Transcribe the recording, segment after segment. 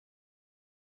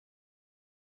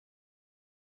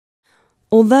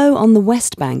Although on the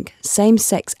West Bank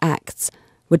same-sex acts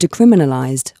were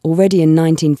decriminalised already in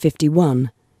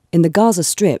 1951, in the Gaza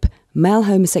Strip, male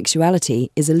homosexuality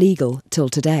is illegal till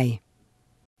today.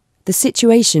 The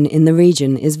situation in the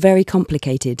region is very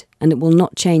complicated and it will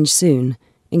not change soon,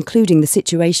 including the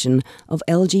situation of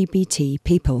LGBT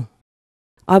people.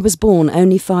 I was born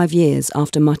only 5 years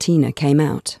after Martina came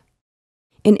out.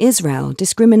 In Israel,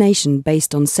 discrimination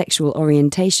based on sexual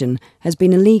orientation has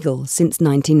been illegal since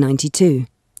 1992.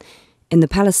 In the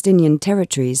Palestinian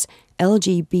territories,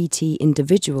 LGBT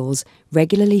individuals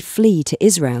regularly flee to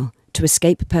Israel to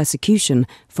escape persecution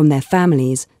from their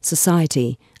families,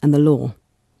 society, and the law.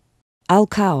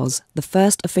 Al-Kauz, the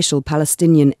first official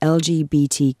Palestinian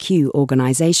LGBTQ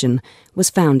organisation, was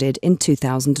founded in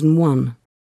 2001.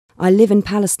 I live in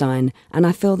Palestine and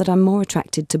I feel that I'm more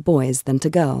attracted to boys than to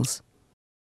girls.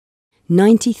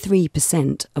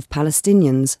 93% of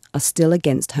Palestinians are still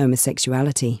against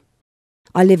homosexuality.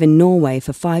 I live in Norway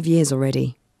for 5 years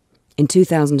already. In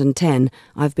 2010,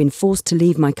 I've been forced to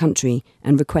leave my country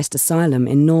and request asylum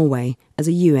in Norway as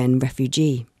a UN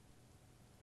refugee.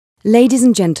 Ladies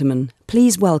and gentlemen,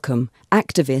 please welcome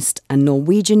activist and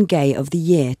Norwegian Gay of the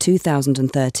Year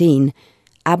 2013,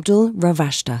 Abdul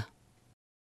Rawashda.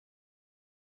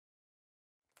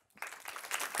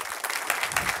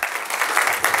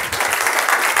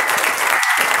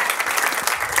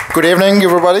 Good evening,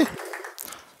 everybody.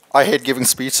 I hate giving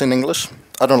speeches in English.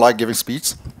 I don't like giving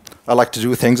speeches. I like to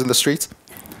do things in the streets.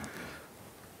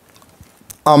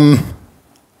 I'm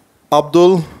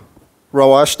Abdul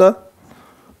Rawashda,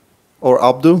 or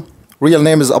Abdu. Real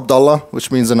name is Abdullah,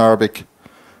 which means in Arabic,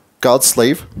 God's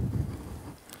slave.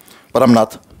 But I'm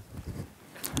not.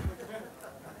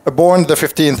 Born the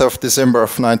 15th of December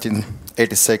of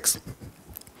 1986.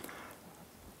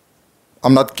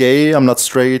 I'm not gay, I'm not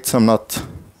straight, I'm not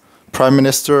prime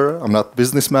minister, I'm not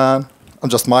businessman, I'm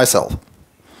just myself.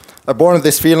 I'm born with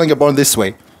this feeling, I'm born this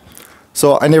way.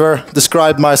 So I never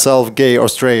described myself gay or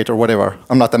straight or whatever.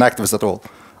 I'm not an activist at all.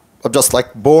 I'm just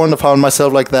like born, I found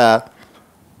myself like that.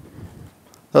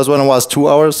 That was when I was 2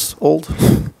 hours old.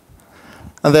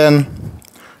 And then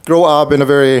grow up in a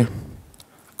very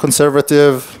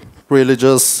conservative,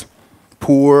 religious,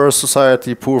 poor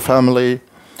society, poor family,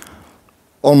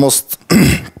 almost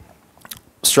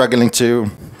struggling to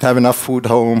have enough food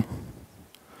home.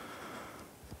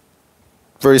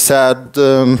 Very sad,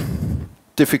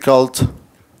 difficult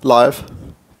life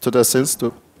to that sense.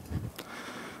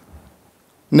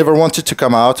 Never wanted to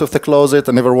come out of the closet.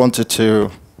 I never wanted to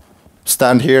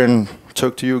stand here and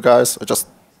talk to you guys. I just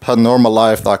had a normal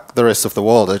life like the rest of the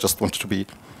world. I just wanted to be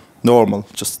normal,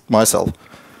 just myself.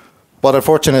 But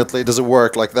unfortunately, it doesn't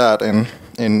work like that in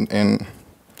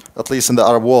at least in the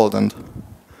Arab world and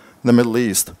the Middle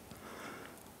East.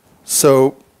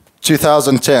 So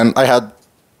 2010, I had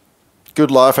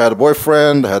good life. I had a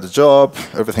boyfriend, I had a job,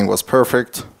 everything was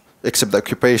perfect, except the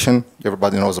occupation.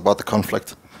 Everybody knows about the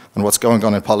conflict and what's going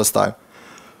on in Palestine.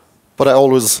 But I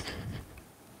always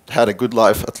had a good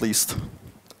life, at least,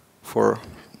 for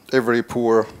every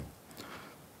poor,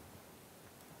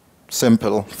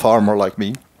 simple farmer like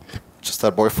me. Just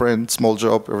had a boyfriend, small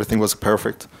job, everything was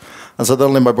perfect. And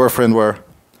suddenly my boyfriend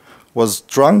was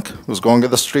drunk, was going in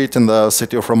the street in the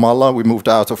city of Ramallah. We moved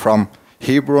out from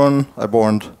Hebron. I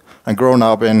born and grown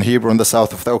up in Hebron, the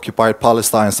south of the occupied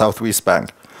Palestine, southwest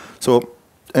bank. So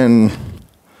in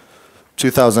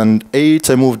 2008,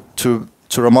 I moved to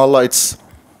Ramallah. It's a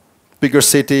bigger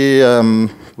city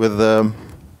with a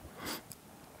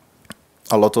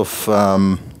lot of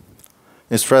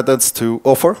instruments to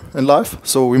offer in life.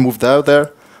 So we moved out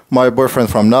there. My boyfriend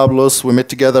from Nablus, we met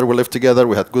together, we lived together,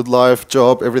 we had good life,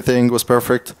 job, everything was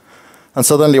perfect. And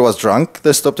suddenly he was drunk.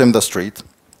 They stopped him in the street,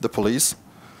 the police.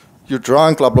 You're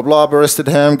drunk, blah, blah, blah, arrested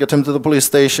him, get him to the police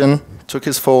station, took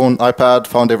his phone, iPad,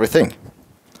 found everything.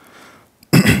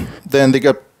 Then they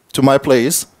got to my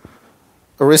place,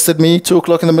 arrested me 2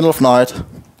 o'clock in the middle of the night,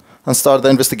 and started the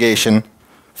investigation.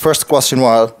 First question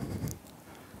was,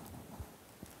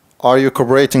 are you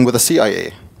cooperating with the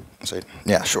CIA? I said,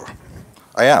 yeah, sure.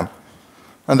 I am.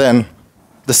 And then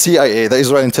the CIA, the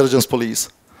Israel Intelligence Police,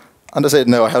 and I said,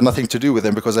 no, I have nothing to do with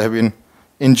them because I have been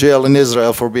in jail in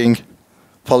Israel for being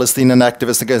Palestinian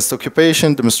activist against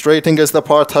occupation, demonstrating against the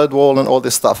apartheid wall and all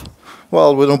this stuff.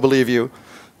 Well, we don't believe you.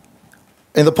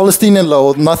 In the Palestinian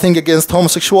law, nothing against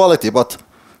homosexuality, but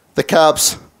the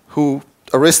cops who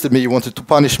arrested me wanted to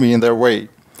punish me in their way.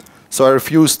 So I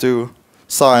refused to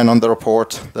sign on the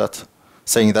report that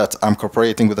saying that I'm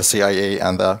cooperating with the CIA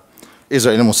and the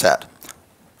Israeli Mossad.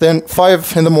 Then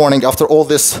 5 in the morning, after all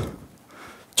this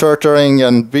torturing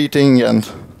and beating and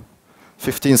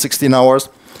 15, 16 hours,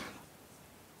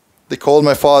 they called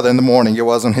my father in the morning. He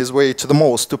was on his way to the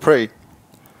mosque to pray.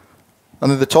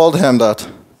 And then they told him that,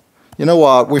 you know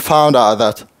what, we found out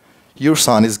that your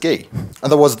son is gay. And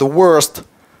that was the worst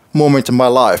moment in my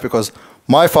life, because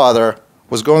my father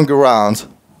was going around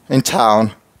in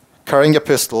town carrying a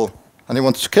pistol, and he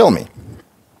wanted to kill me.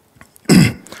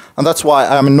 And that's why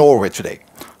I'm in Norway today.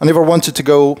 I never wanted to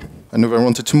go, I never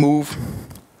wanted to move.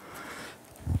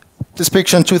 This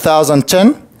picture in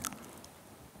 2010,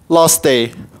 last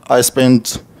day I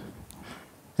spent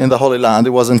in the Holy Land,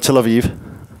 it was in Tel Aviv.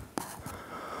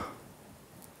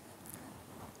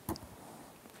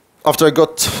 After I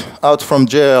got out from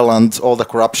jail and all the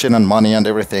corruption and money and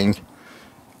everything,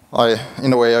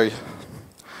 in a way, I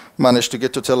managed to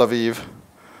get to Tel Aviv,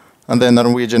 and then the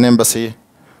Norwegian embassy,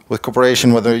 with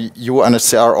cooperation with the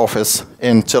UNHCR office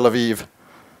in Tel Aviv,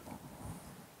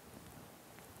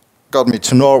 got me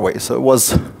to Norway. So it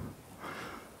was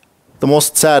the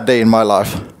most sad day in my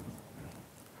life.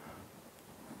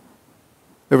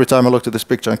 Every time I looked at this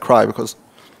picture, I cry, because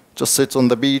just sit on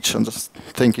the beach and just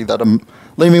thinking that I'm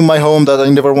leaving my home that I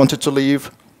never wanted to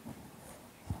leave.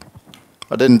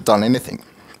 I didn't done anything.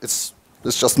 It's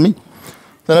just me.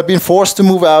 Then I've been forced to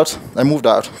move out. I moved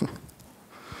out.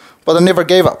 But I never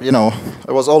gave up, you know.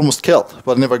 I was almost killed,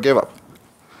 but I never gave up.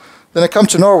 Then I come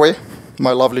to Norway,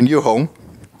 my lovely new home,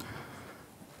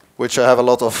 which I have a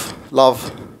lot of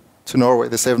love to Norway.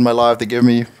 They saved my life. They gave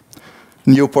me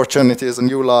new opportunities, a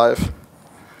new life.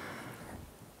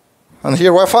 And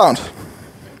here I found.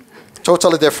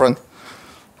 Totally different.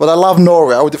 But I love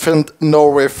Norway. I would defend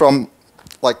Norway from,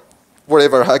 like,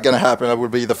 whatever going to happen. I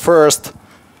would be the first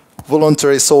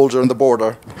voluntary soldier on the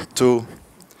border to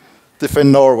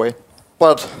defend Norway.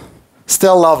 But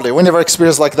still lovely. We never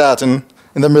experienced like that in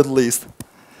the Middle East.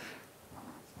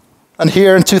 And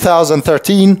here in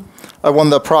 2013, I won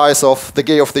the prize of the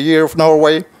Gay of the Year of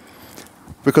Norway.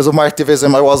 Because of my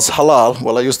activism, I was halal.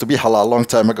 Well, I used to be halal a long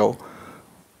time ago.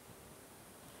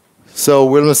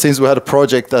 So since we had a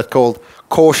project that called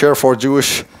Kosher for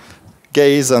Jewish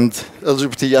gays and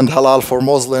LGBT, and halal for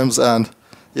Muslims, and,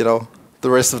 you know, the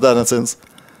rest of that nonsense.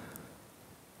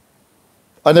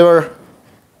 I never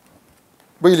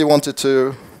really wanted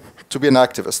to be an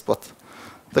activist, but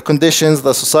the conditions,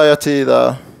 the society,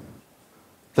 the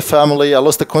family, I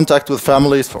lost the contact with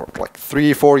families for like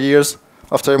 3-4 years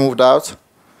after I moved out.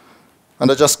 And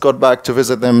I just got back to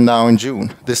visit them now in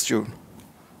June, this June,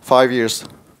 5 years.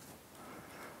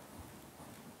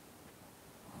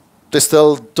 They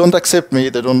still don't accept me,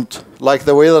 they don't like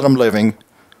the way that I'm living,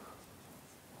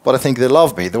 but I think they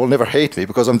love me. They will never hate me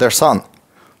because I'm their son.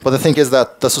 But the thing is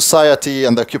that the society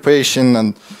and the occupation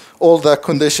and all the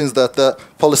conditions that the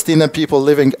Palestinian people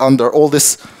living under, all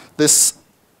this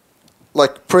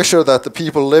like pressure that the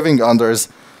people living under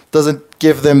doesn't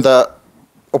give them the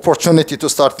opportunity to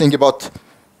start thinking about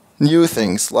new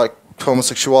things like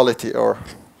homosexuality, or,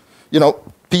 you know,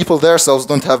 people themselves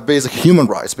don't have basic human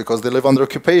rights because they live under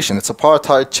occupation. It's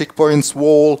apartheid, checkpoints,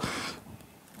 wall,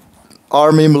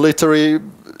 army, military.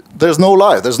 There's no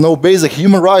life. There's no basic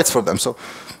human rights for them. So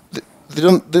they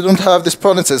don't have these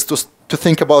provinces to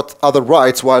think about other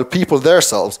rights, while people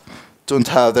themselves don't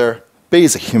have their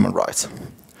basic human rights.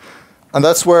 And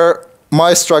that's where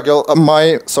my struggle,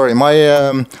 my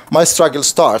struggle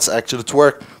starts, actually, to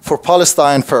work for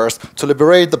Palestine first, to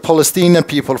liberate the Palestinian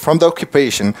people from the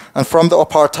occupation and from the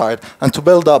apartheid, and to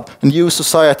build up a new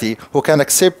society who can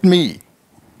accept me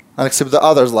and accept the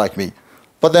others like me.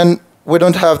 But then we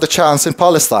don't have the chance in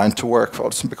Palestine to work for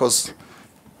us, because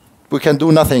we can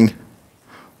do nothing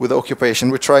with the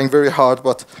occupation. We're trying very hard,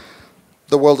 but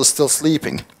the world is still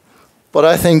sleeping. But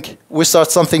I think we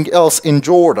start something else in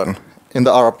Jordan, in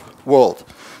the Arab world.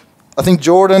 I think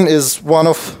Jordan is one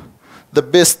of the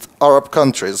best Arab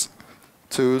countries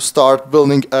to start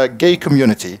building a gay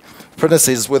community,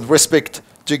 premises with respect,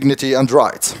 dignity, and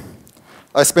rights.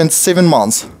 I spent 7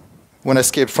 months when I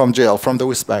escaped from jail, from the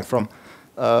West Bank, from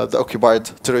the occupied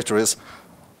territories.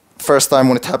 First time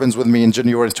when it happens with me in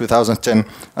January 2010,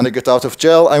 and I got out of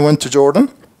jail, I went to Jordan.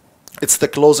 It's the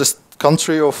closest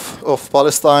country of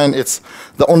Palestine. It's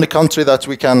the only country that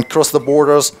we can cross the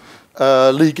borders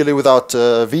legally without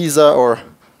visa or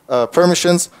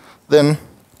permissions. Then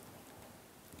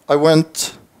I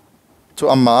went to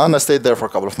Amman. I stayed there for a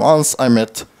couple of months. I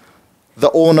met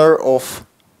the owner of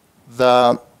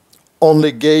the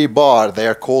only gay bar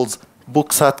there, called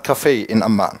Buksat Cafe in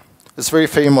Amman. It's very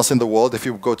famous in the world. If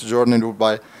you go to Jordan, you would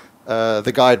buy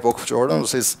the guidebook of Jordan,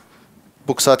 which is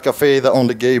Buksat Cafe, the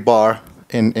only gay bar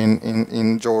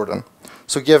in Jordan.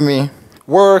 So he gave me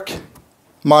work,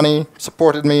 money,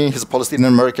 supported me. He's a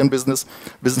Palestinian-American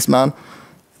businessman.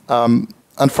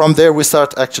 And And from there we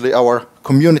start actually our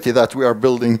community that we are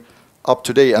building up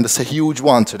today, and it's a huge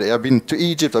one today. I've been to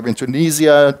Egypt, I've been to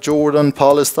Tunisia, Jordan,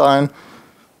 Palestine,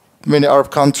 many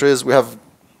Arab countries. We have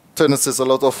tendencies, a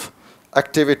lot of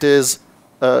activities.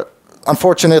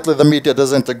 Unfortunately, the media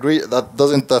doesn't agree. That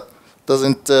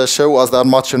doesn't show us that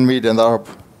much in media in the Arab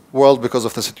world because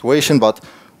of the situation. But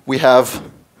we have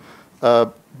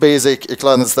basic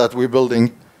economics that we're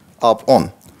building up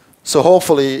on. So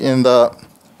hopefully, in the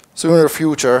sooner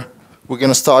future, we're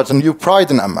going to start a new Pride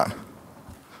in Amman,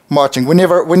 marching. We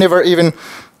never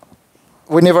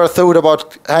thought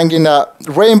about hanging a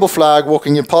rainbow flag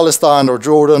walking in Palestine or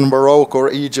Jordan, Morocco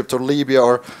or Egypt or Libya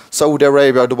or Saudi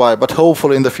Arabia or Dubai, but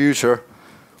hopefully in the future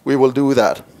we will do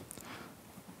that.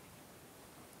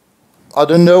 I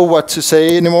don't know what to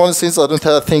say anymore since I don't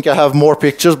think I have more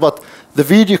pictures, but the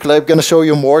video clip going to show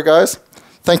you more, guys.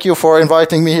 Thank you for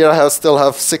inviting me here. I still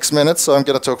have 6 minutes, so I'm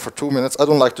going to talk for 2 minutes. I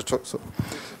don't like to talk,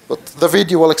 but the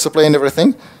video will explain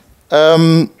everything.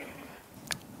 I'm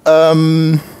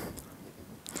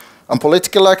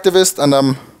political activist and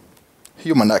I'm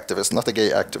human activist, not a gay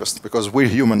activist, because we're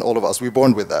human, all of us. We're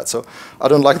born with that. So I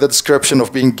don't like the description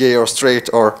of being gay or straight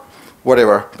or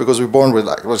whatever, because we're born with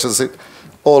that, which is it.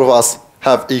 All of us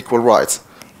have equal rights.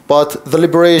 But the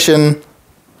liberation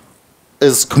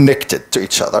is connected to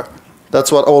each other. That's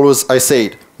what always I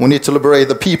said. We need to liberate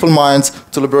the people minds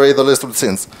to liberate the list of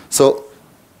sins. So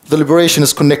the liberation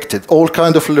is connected. All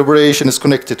kind of liberation is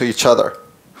connected to each other.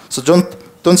 So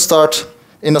don't start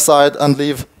in a side and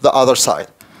leave the other side.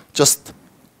 Just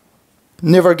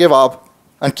never give up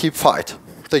and keep fight.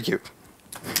 Thank you.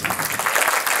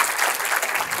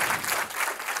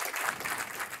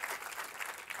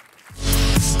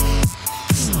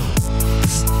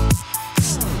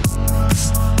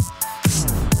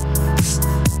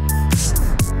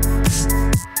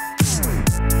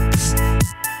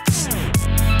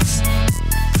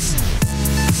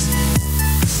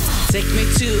 Take me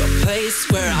to a place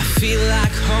where I feel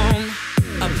like home,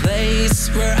 a place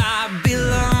where I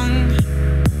belong,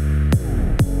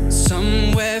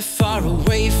 somewhere far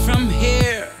away from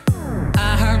here.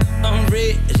 I'm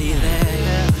already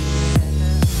there.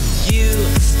 You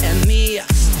and me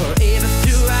forever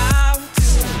throughout.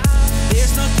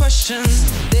 There's no question,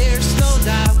 there's no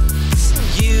doubt.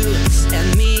 You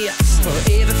and me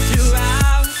forever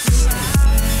throughout.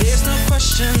 There's no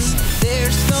question,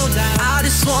 there's no doubt. I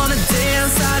just wanna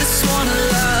dance, I just wanna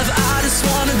love, I just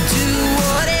wanna do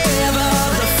whatever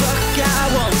the fuck I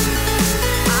want.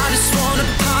 I just wanna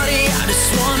party, I just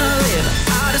wanna live,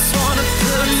 I just wanna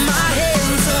put my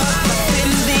hands up in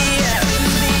the air.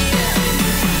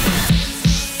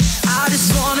 I just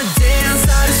wanna dance,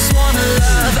 I just wanna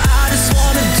love, I just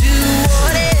wanna do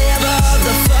whatever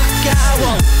the fuck I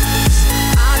want.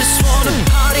 I just wanna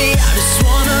party, I just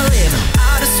wanna live,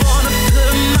 I just wanna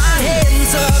put my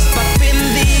hands up in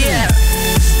the air.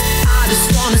 I just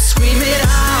wanna scream it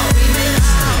out.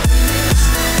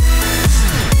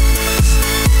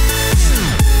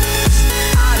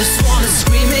 I just wanna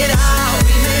scream it out.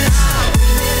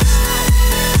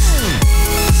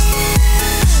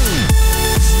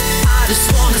 I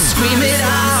just wanna scream it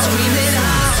out.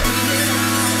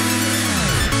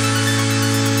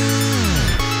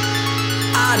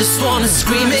 I just wanna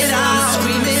scream it out.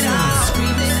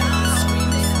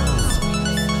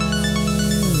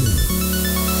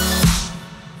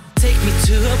 Take me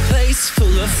to a place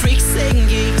full of freaks and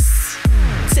geeks.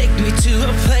 Take me to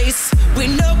a place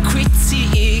with no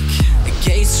critique.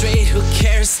 Gay, straight, who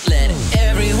cares? Let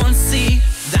everyone see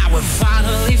that we're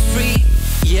finally free.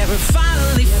 Yeah, we're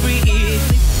finally free.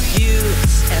 You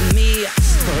and me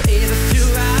forever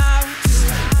throughout.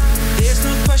 There's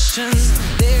no question,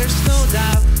 there's no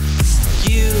doubt.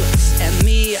 You and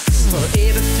me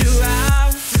forever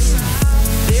throughout.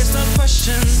 There's no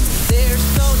question, there's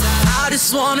no doubt. I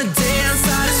just wanna dance.